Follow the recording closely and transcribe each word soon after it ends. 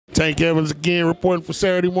Tank Evans again reporting for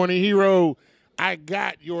Saturday Morning Hero. I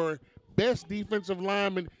got your best defensive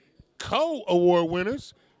lineman co-award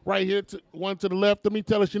winners right here. One to the left of me.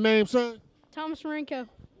 Tell us your name, son. Thomas Marinko.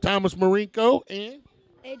 Thomas Marinko and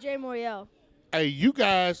AJ Moriel. Hey, you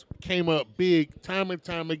guys came up big time and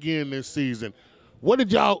time again this season. What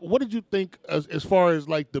did you think as far as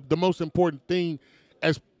like the most important thing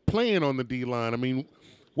as playing on the D line? I mean,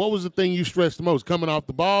 what was the thing you stressed the most? Coming off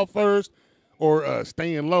the ball first or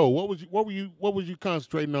staying low? What was you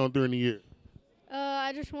concentrating on during the year?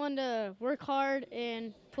 I just wanted to work hard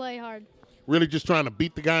and play hard. Really just trying to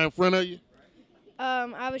beat the guy in front of you?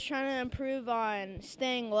 I was trying to improve on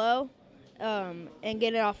staying low and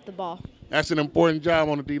getting off the ball. That's an important job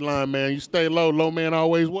on the D line, man. You stay low. Low man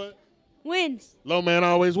always what? Wins. Low man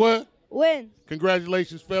always what? Wins.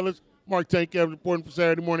 Congratulations, fellas. Mark Tank Evans reporting for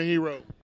Saturday Morning Hero.